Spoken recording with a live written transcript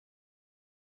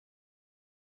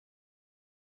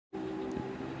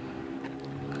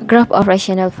graph of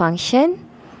rational function.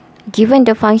 Given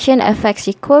the function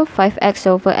f(x) equal 5x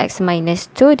over x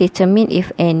minus 2, determine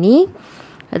if any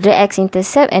the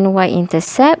x-intercept and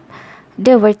y-intercept,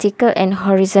 the vertical and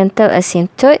horizontal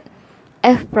asymptote,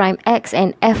 f prime x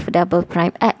and f double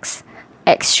prime x,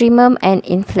 extremum and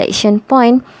inflection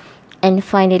point, and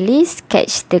finally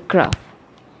sketch the graph.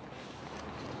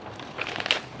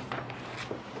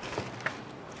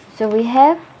 So we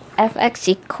have f(x)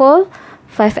 equal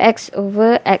 5x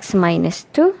over x minus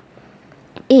 2.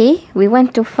 A, we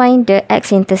want to find the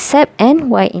x-intercept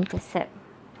and y-intercept.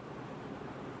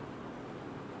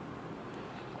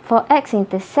 For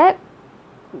x-intercept,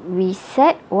 we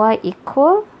set y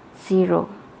equal 0.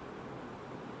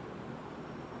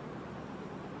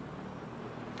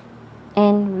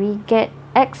 And we get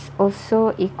x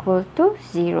also equal to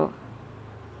 0.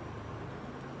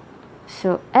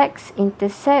 So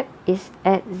x-intercept is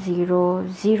at 0,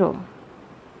 0.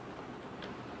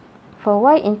 For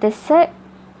y-intercept,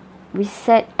 we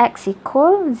set x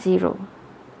equal 0.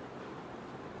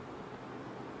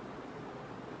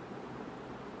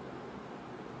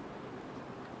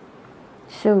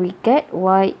 So we get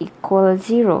y equal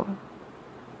 0.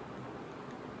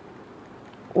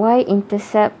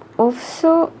 Y-intercept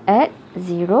also at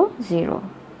 0, 0.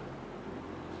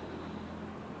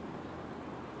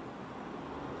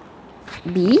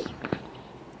 B,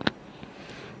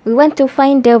 we want to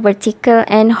find the vertical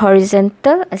and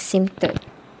horizontal asymptote.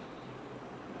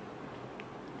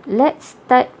 Let's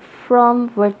start from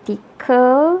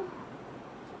vertical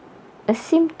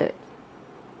asymptote.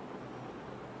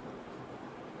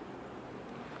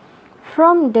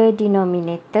 From the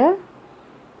denominator,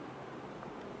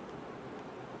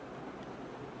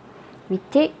 we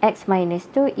take x minus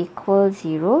 2 equals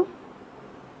 0.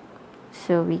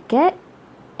 So we get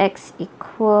x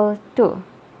equal 2.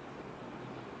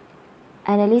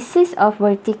 Analysis of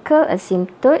vertical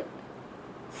asymptote,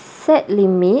 set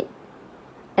limit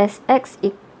as x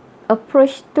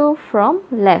approach 2 from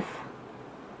left.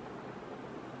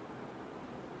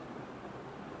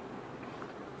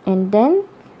 And then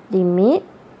limit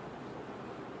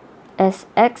as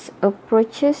x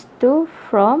approaches 2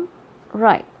 from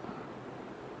right.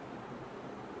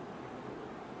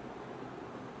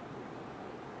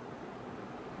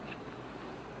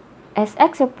 As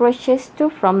x approaches 2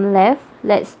 from left,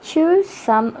 let's choose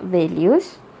some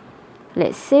values.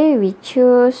 Let's say we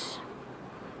choose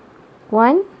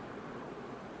 1,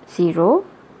 0,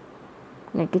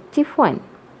 negative 1.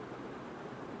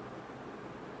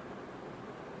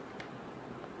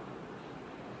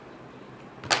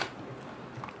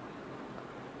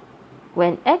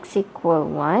 When x equal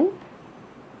 1,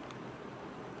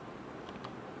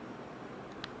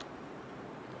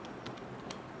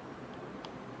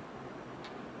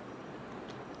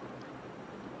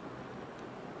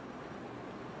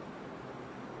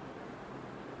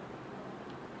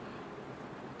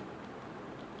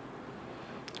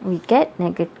 we get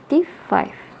negative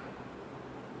 5.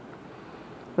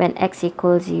 When x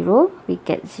equals 0, we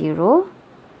get 0.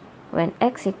 When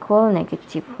x equal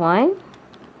negative 1,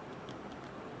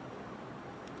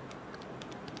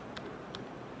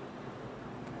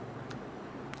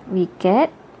 we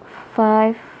get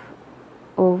 5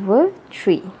 over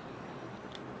 3.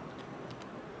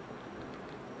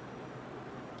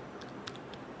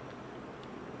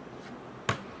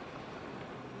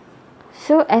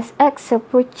 So as x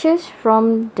approaches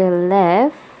from the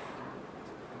left,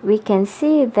 we can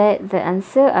see that the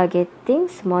answer are getting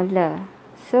smaller.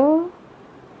 So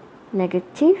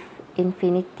negative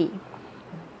infinity.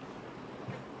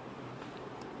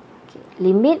 Okay.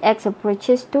 Limit x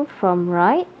approaches to from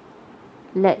right.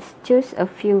 Let's choose a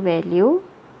few value.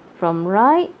 From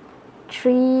right,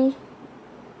 3,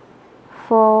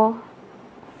 4,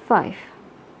 5.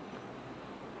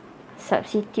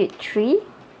 Substitute 3.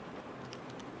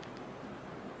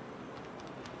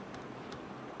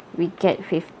 We get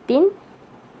 15.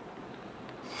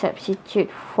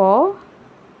 Substitute 4.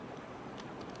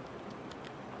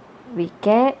 We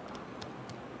get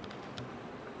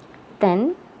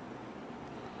 10.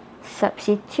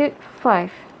 Substitute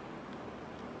 5.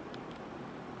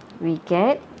 We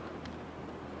get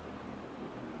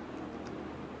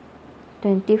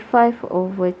 25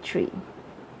 over 3.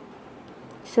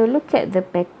 So look at the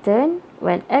pattern.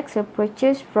 When x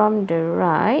approaches from the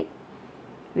right,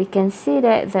 we can see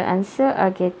that the answer are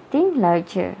getting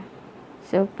larger.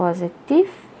 So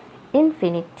positive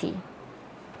infinity.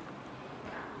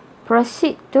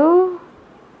 Proceed to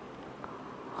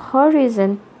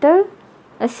horizontal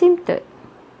asymptote.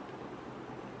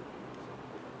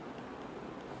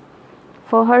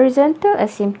 For horizontal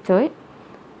asymptote,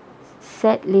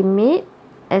 set limit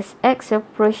as x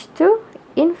approach to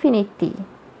infinity.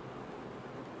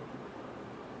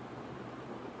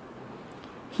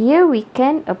 Here we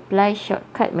can apply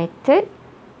shortcut method.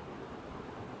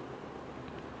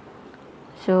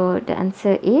 So the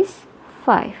answer is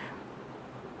 5.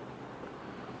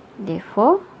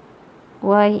 Therefore,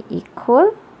 y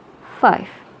equal 5.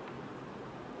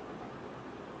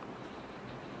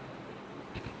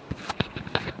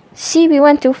 C, we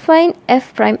want to find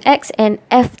f prime x and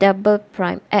f double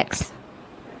prime x.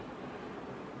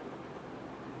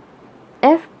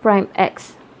 F prime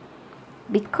x.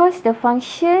 Because the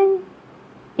function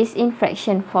is in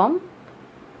fraction form,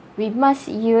 we must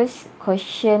use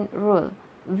quotient rule.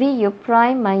 VU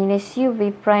prime minus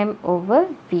UV prime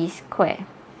over V square.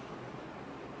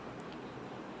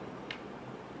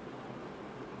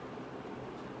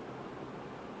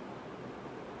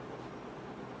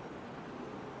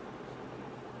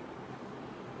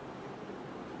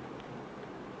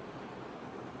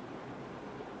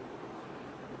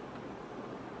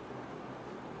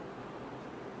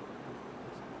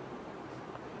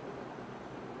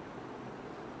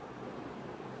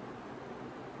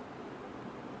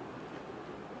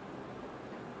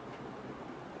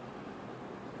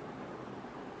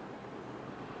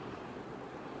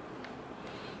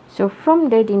 So from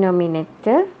the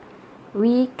denominator,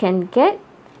 we can get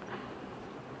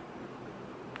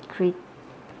critical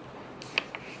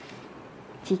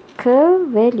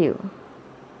value.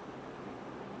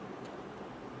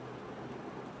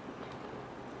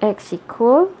 X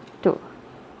equal 2.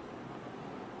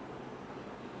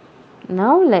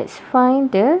 Now let's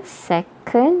find the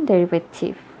second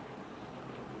derivative.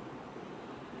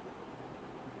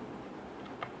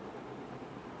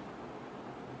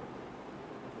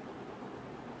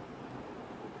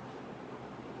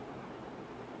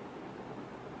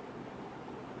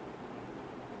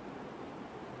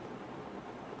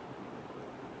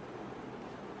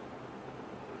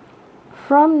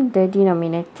 From the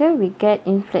denominator, we get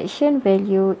inflation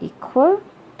value equal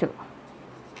to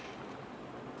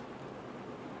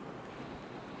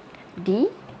D.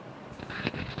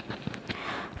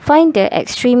 Find the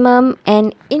extremum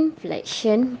and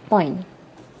inflection point.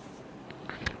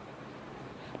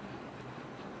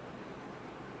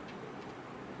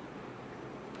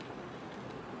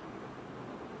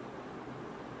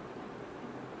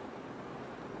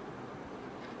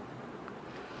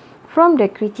 From the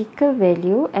critical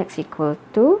value, x equal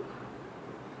to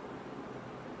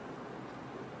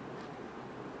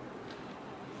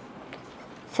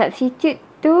substitute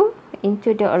 2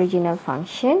 into the original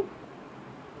function.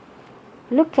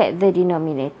 Look at the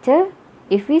denominator.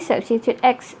 If we substitute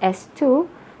x as 2,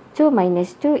 2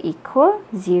 minus 2 equal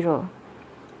 0.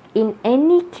 In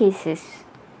any cases,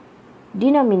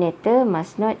 denominator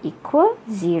must not equal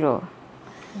 0.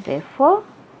 Therefore,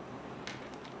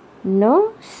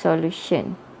 no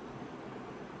solution.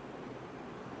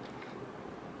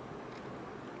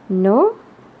 No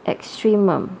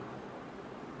extremum.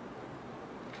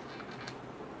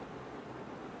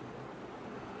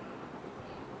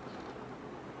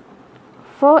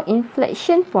 For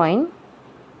inflection point,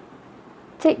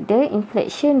 take the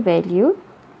inflection value,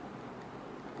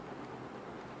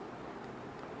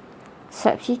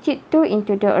 substitute 2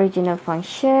 into the original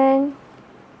function.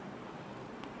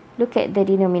 Look at the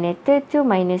denominator, 2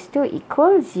 minus 2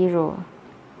 equals 0.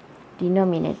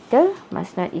 Denominator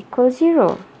must not equal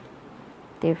 0.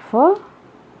 Therefore,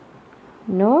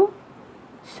 no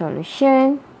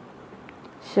solution.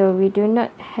 So we do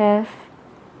not have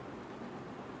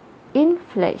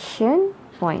inflection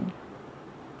point.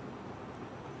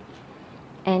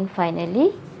 And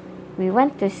finally, we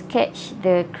want to sketch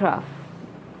the graph.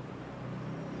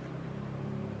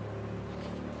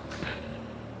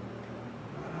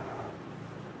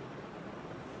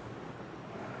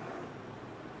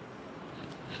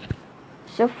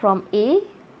 So from A,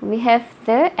 we have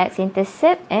the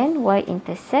x-intercept and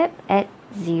y-intercept at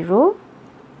 0,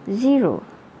 0.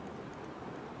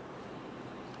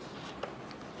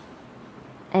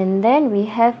 And then we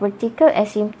have vertical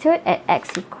asymptote at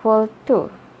x equal 2.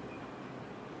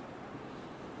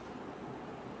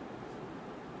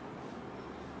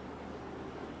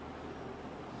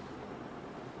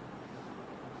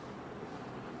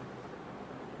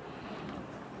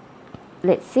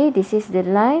 Let's say this is the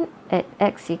line at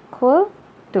x equal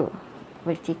 2,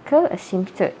 vertical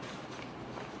asymptote.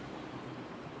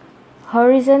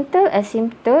 Horizontal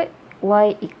asymptote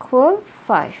y equal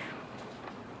 5.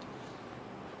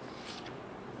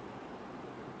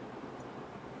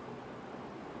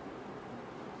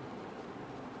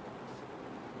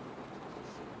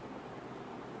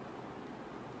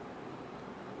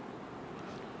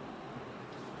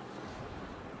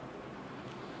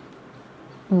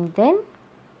 And then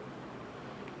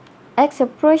x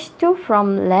approach to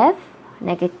from left,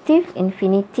 negative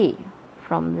infinity.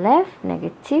 From left,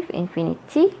 negative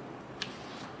infinity.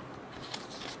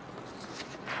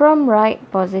 From right,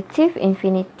 positive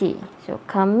infinity. So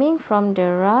coming from the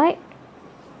right,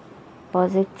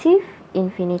 positive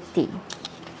infinity.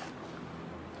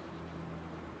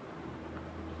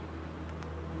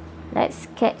 Let's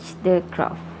sketch the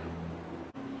graph.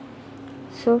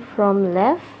 So from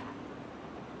left,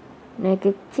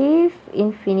 negative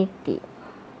infinity.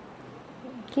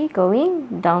 Okay,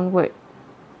 going downward.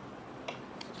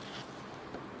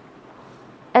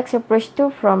 X approach to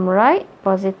from right,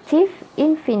 positive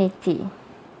infinity.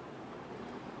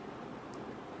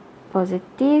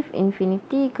 Positive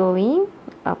infinity going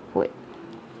upward.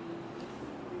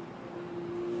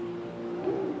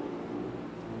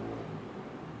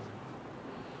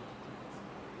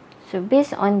 So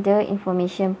based on the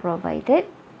information provided,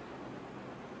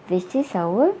 this is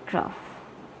our graph.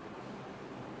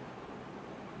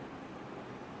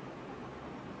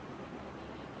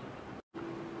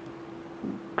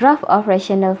 Graph of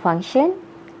rational function.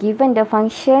 Given the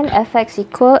function f(x)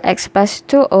 equal x plus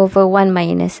 2 over 1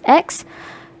 minus x,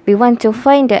 we want to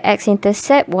find the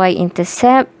x-intercept,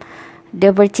 y-intercept,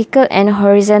 the vertical and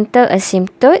horizontal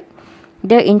asymptote,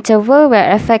 the interval where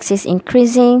f(x) is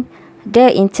increasing,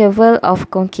 the interval of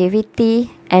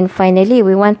concavity, and finally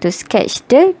we want to sketch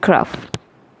the graph.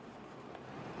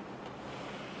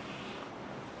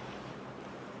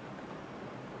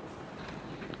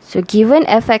 So given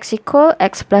f(x) equal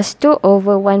x plus 2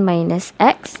 over 1 minus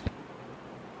x,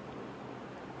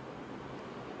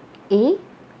 A,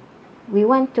 we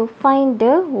want to find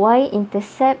the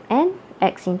y-intercept and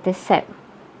x-intercept.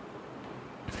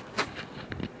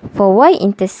 For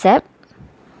y-intercept,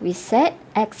 we set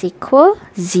x equal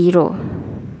 0.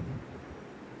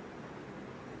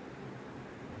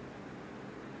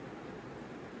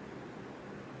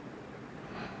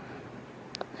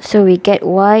 So we get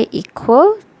y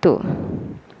equal 2.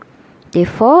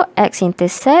 Therefore,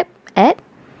 x-intercept at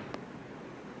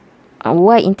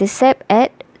y-intercept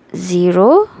at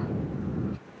 0,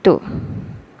 2.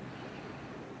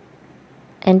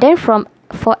 And then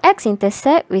for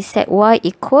x-intercept, we set y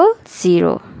equal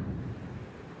 0.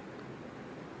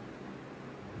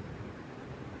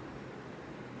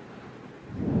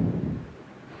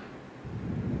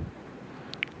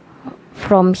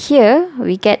 From here,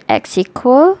 we get x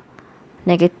equal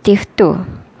negative 2.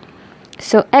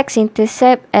 So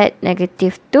x-intercept at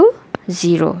negative 2,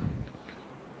 0.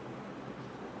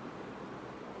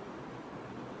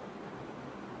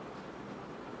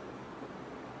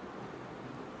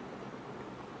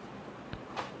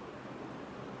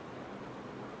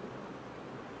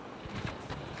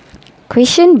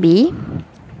 Question B.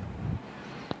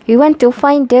 We want to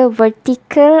find the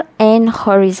vertical and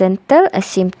horizontal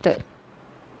asymptote.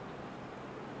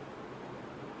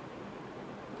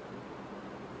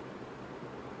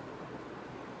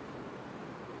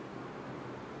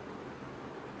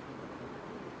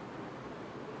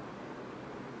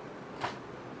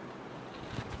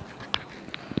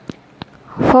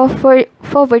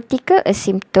 For vertical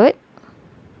asymptote,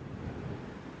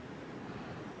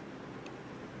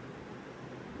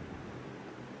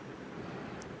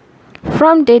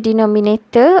 from the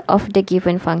denominator of the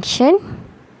given function,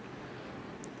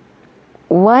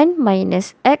 1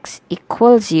 minus x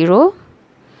equals 0,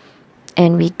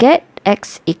 and we get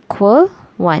x equal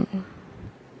 1.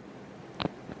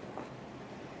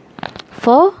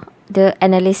 For the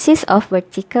analysis of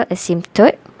vertical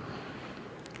asymptote,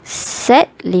 set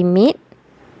limit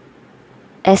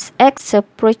as x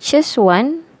approaches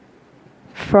 1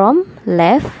 from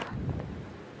left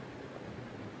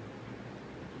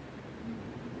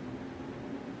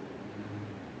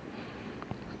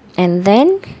and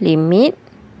then limit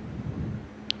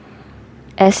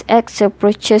as x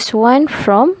approaches 1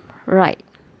 from right.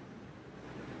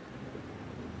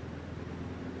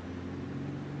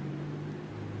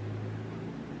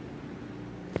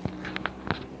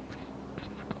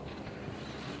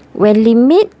 When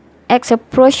limit x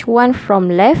approach 1 from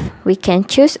left, we can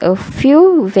choose a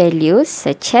few values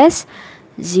such as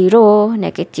 0,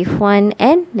 -1,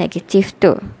 and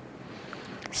 -2.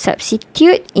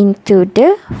 Substitute into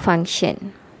the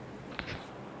function.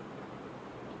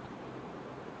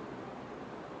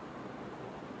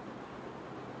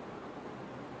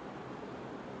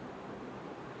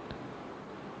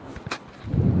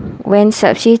 When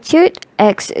substitute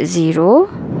x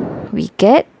 0, we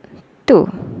get 2.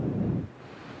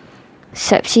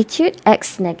 Substitute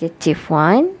x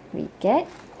 -1, we get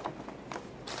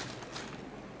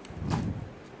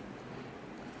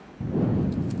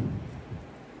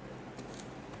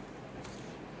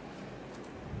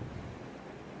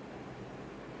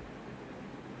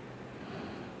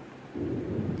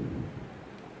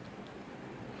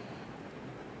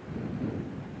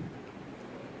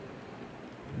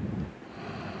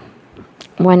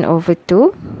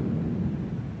 1/2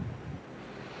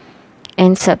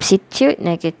 and substitute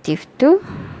 -2,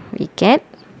 we get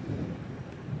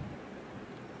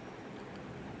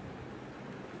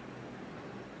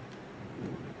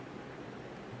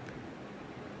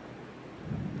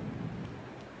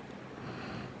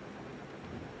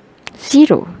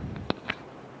zero.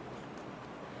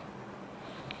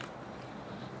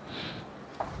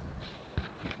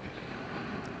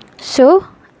 So,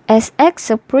 as x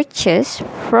approaches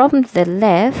from the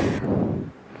left,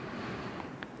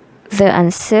 the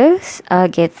answers are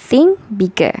getting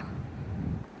bigger.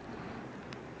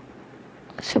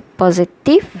 So,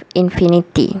 positive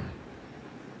infinity.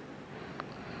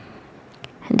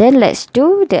 Then let's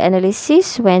do the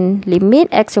analysis when limit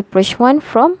x approach 1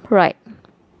 from right.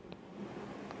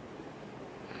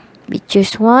 We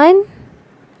choose 1,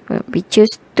 we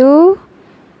choose 2,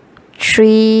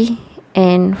 3,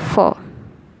 and 4.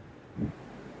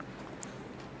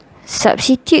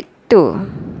 Substitute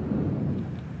 2.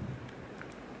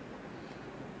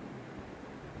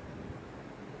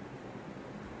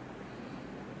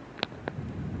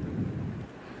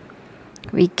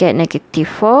 We get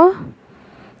 -4.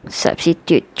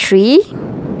 Substitute 3.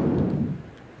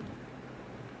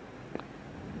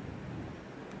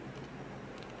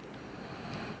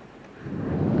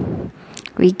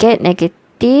 We get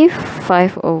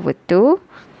 -5/2.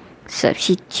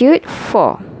 Substitute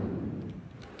 4.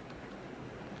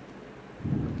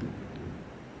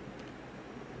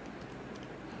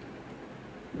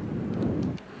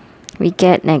 We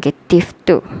get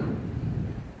 -2.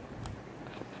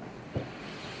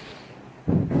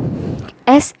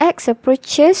 As x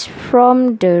approaches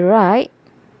from the right,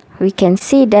 we can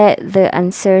see that the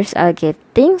answers are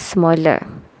getting smaller.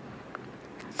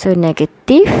 So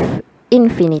negative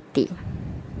infinity.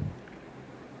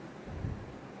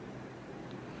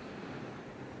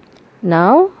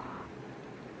 Now,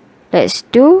 let's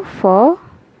do for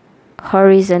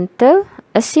horizontal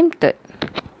asymptote.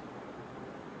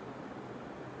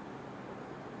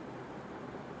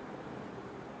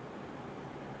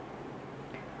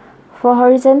 For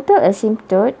horizontal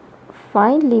asymptote,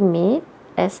 find limit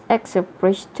as x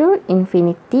approach to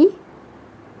infinity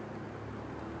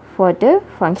for the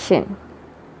function.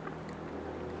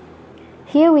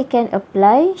 Here we can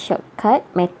apply shortcut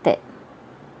method.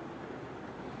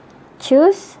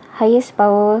 Choose highest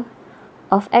power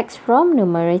of x from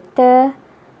numerator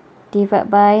divided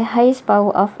by highest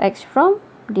power of x from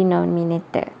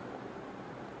denominator.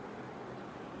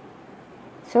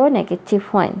 So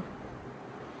 -1.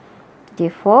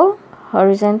 Therefore,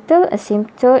 horizontal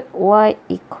asymptote y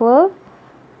equal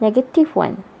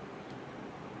 -1.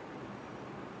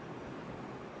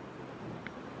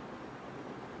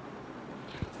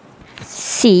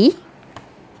 C.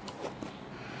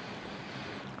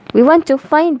 We want to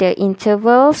find the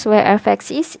intervals where f(x)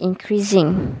 is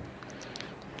increasing.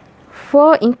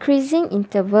 For increasing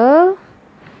interval,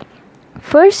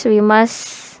 first we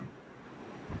must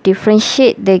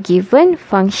differentiate the given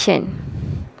function.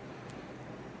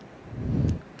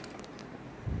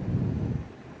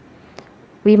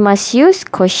 We must use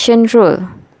quotient rule.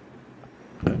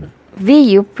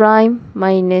 VU prime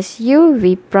minus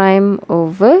UV prime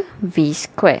over V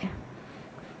square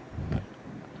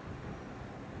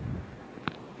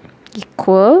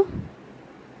equal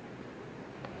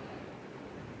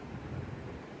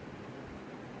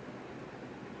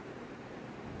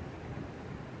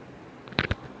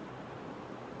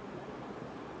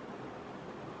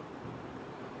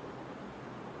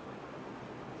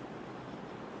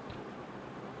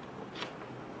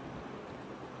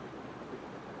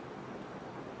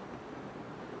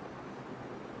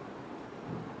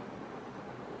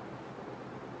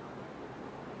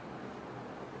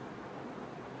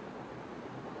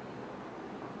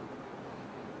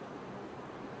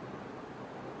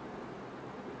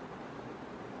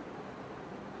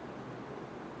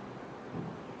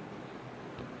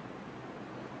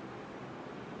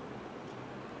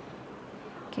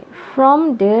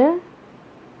from the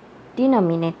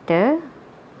denominator,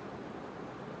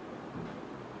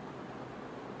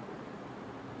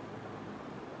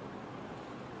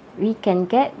 we can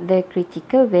get the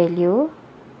critical value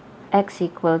x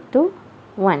equal to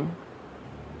 1.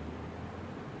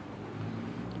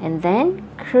 And then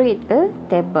create a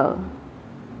table.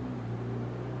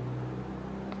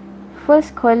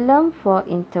 First column for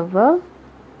interval,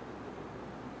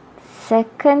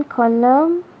 second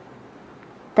column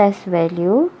test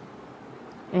value,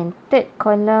 and third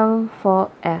column for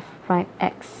f prime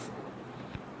x.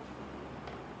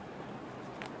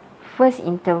 First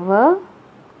interval,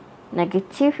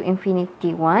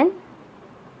 -∞1,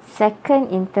 Second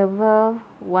interval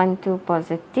 1 to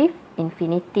positive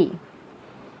infinity.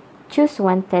 Choose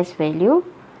one test value.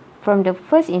 From the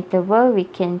first interval, we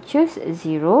can choose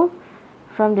 0.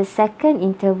 From the second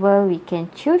interval, we can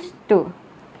choose 2.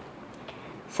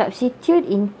 Substitute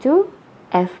into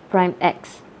f prime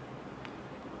x.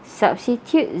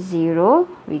 Substitute 0,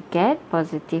 we get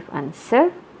positive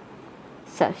answer.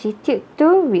 Substitute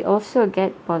 2, we also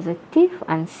get positive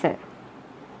answer.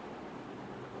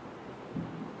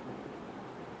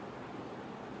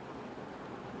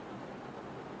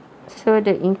 So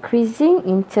the increasing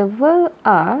interval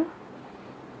are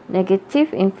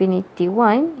negative infinity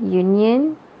 1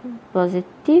 union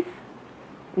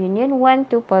 1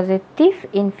 to positive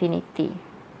infinity.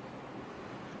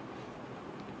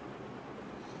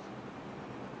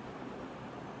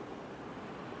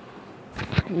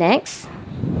 Next,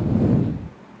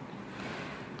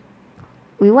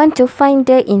 we want to find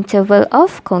the interval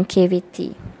of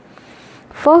concavity.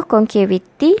 For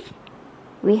concavity,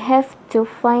 we have to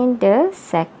find the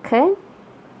second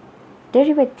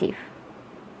derivative.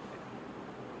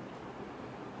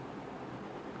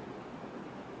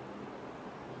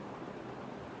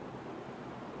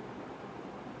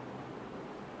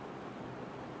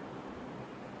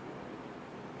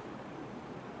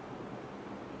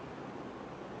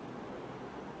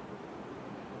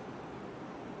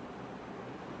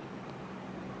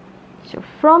 So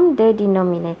from the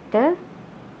denominator,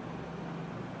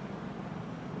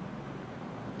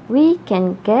 we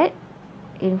can get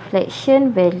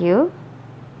inflection value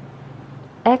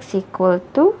x equal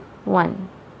to 1.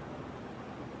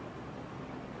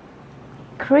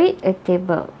 Create a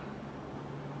table.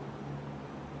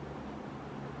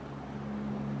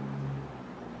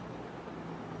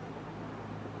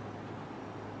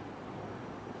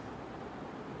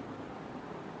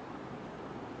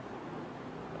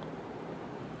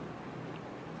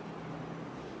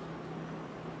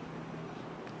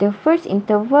 The first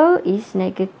interval is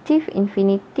negative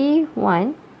infinity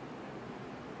 1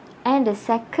 and the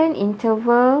second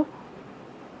interval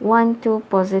 1 to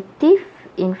positive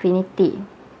infinity.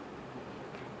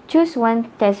 Choose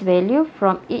one test value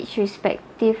from each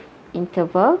respective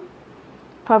interval.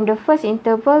 From the first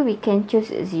interval, we can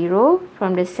choose 0.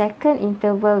 From the second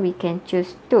interval, we can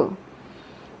choose 2.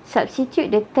 Substitute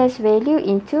the test value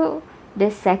into the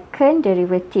second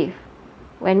derivative.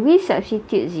 When we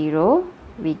substitute 0,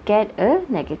 we get a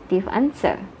negative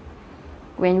answer.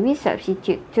 When we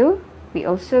substitute 2,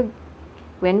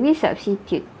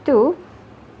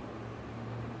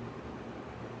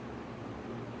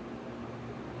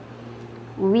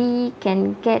 we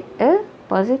can get a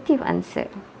positive answer.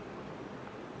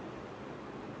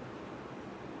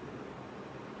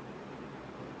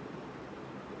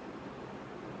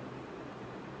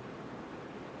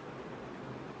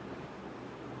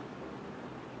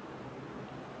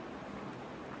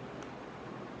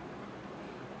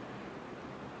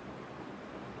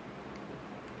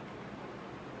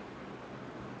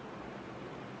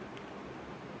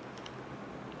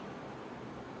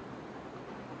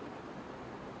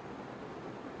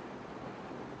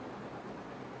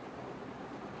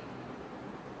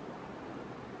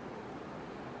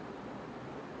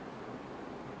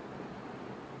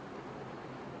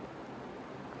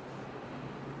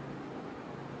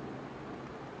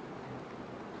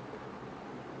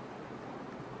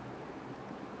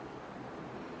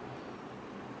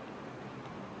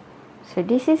 So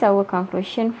this is our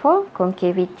conclusion for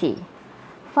concavity.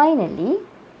 Finally,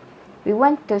 we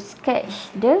want to sketch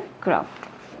the graph.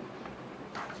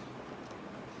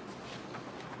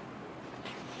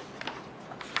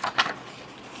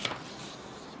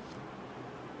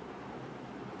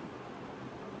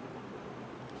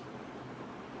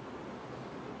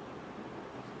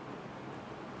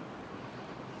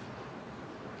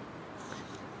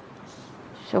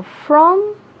 So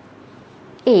from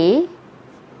A,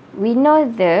 we know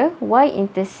the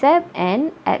y-intercept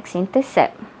and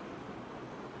x-intercept.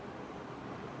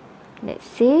 Let's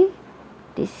say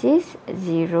this is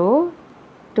 0,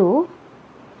 2,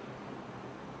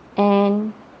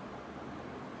 and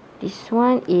this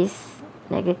one is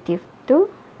negative 2,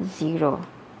 0.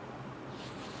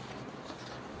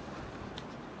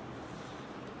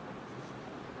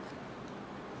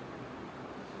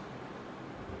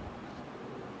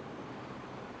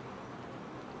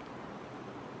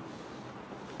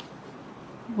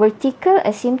 Vertical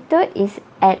asymptote is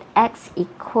at x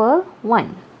equal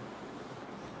 1.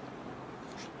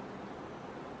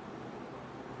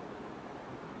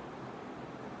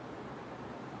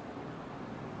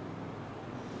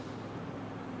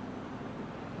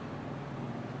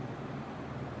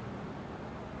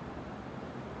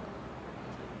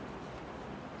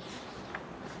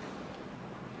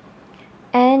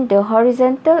 and the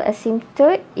horizontal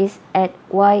asymptote is at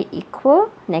y equal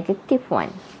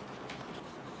 -1.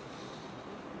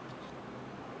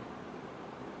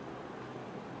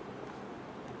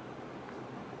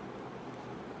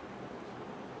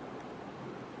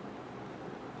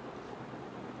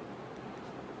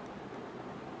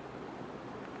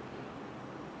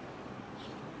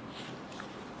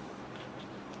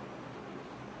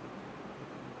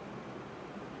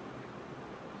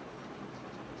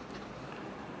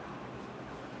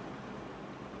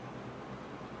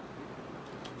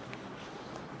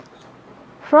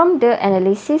 From the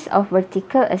analysis of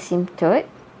vertical asymptote,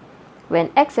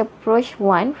 when x approach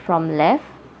 1 from left,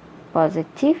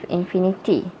 positive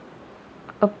infinity.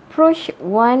 Approach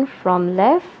 1 from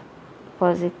left,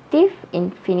 positive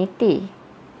infinity.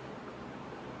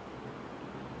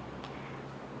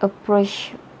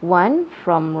 Approach 1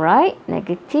 from right,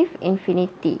 negative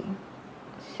infinity.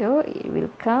 So it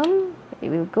will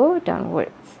go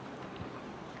downwards.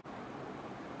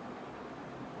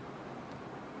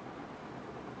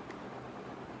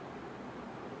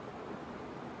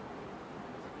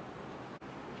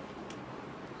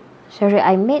 Sorry,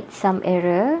 I made some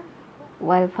error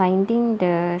while finding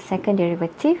the second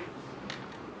derivative.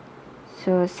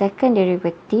 So second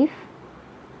derivative,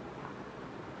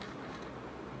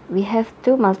 we have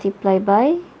to multiply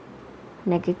by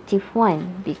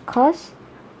 -1 because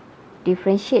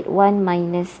differentiate 1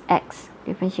 minus x.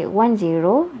 Differentiate 1,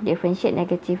 0. Differentiate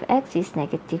negative x is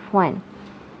 -1.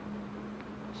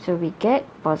 So we get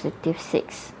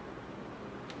 +6.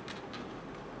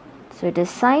 So the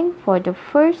sign for the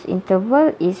first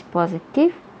interval is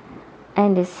positive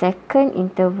and the second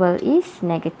interval is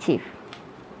negative.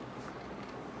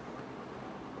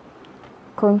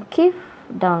 Concave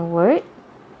downward,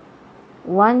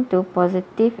 1 to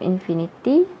positive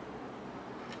infinity.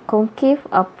 Concave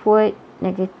upward,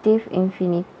 negative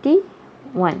infinity,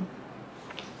 1.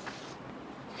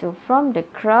 So from the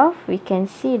graph, we can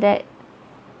see that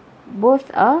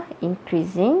both are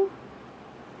increasing.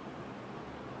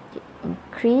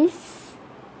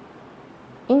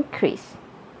 Increase.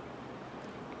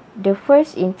 The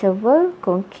first interval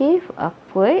concave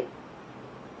upward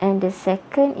and the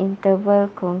second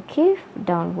interval concave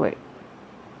downward.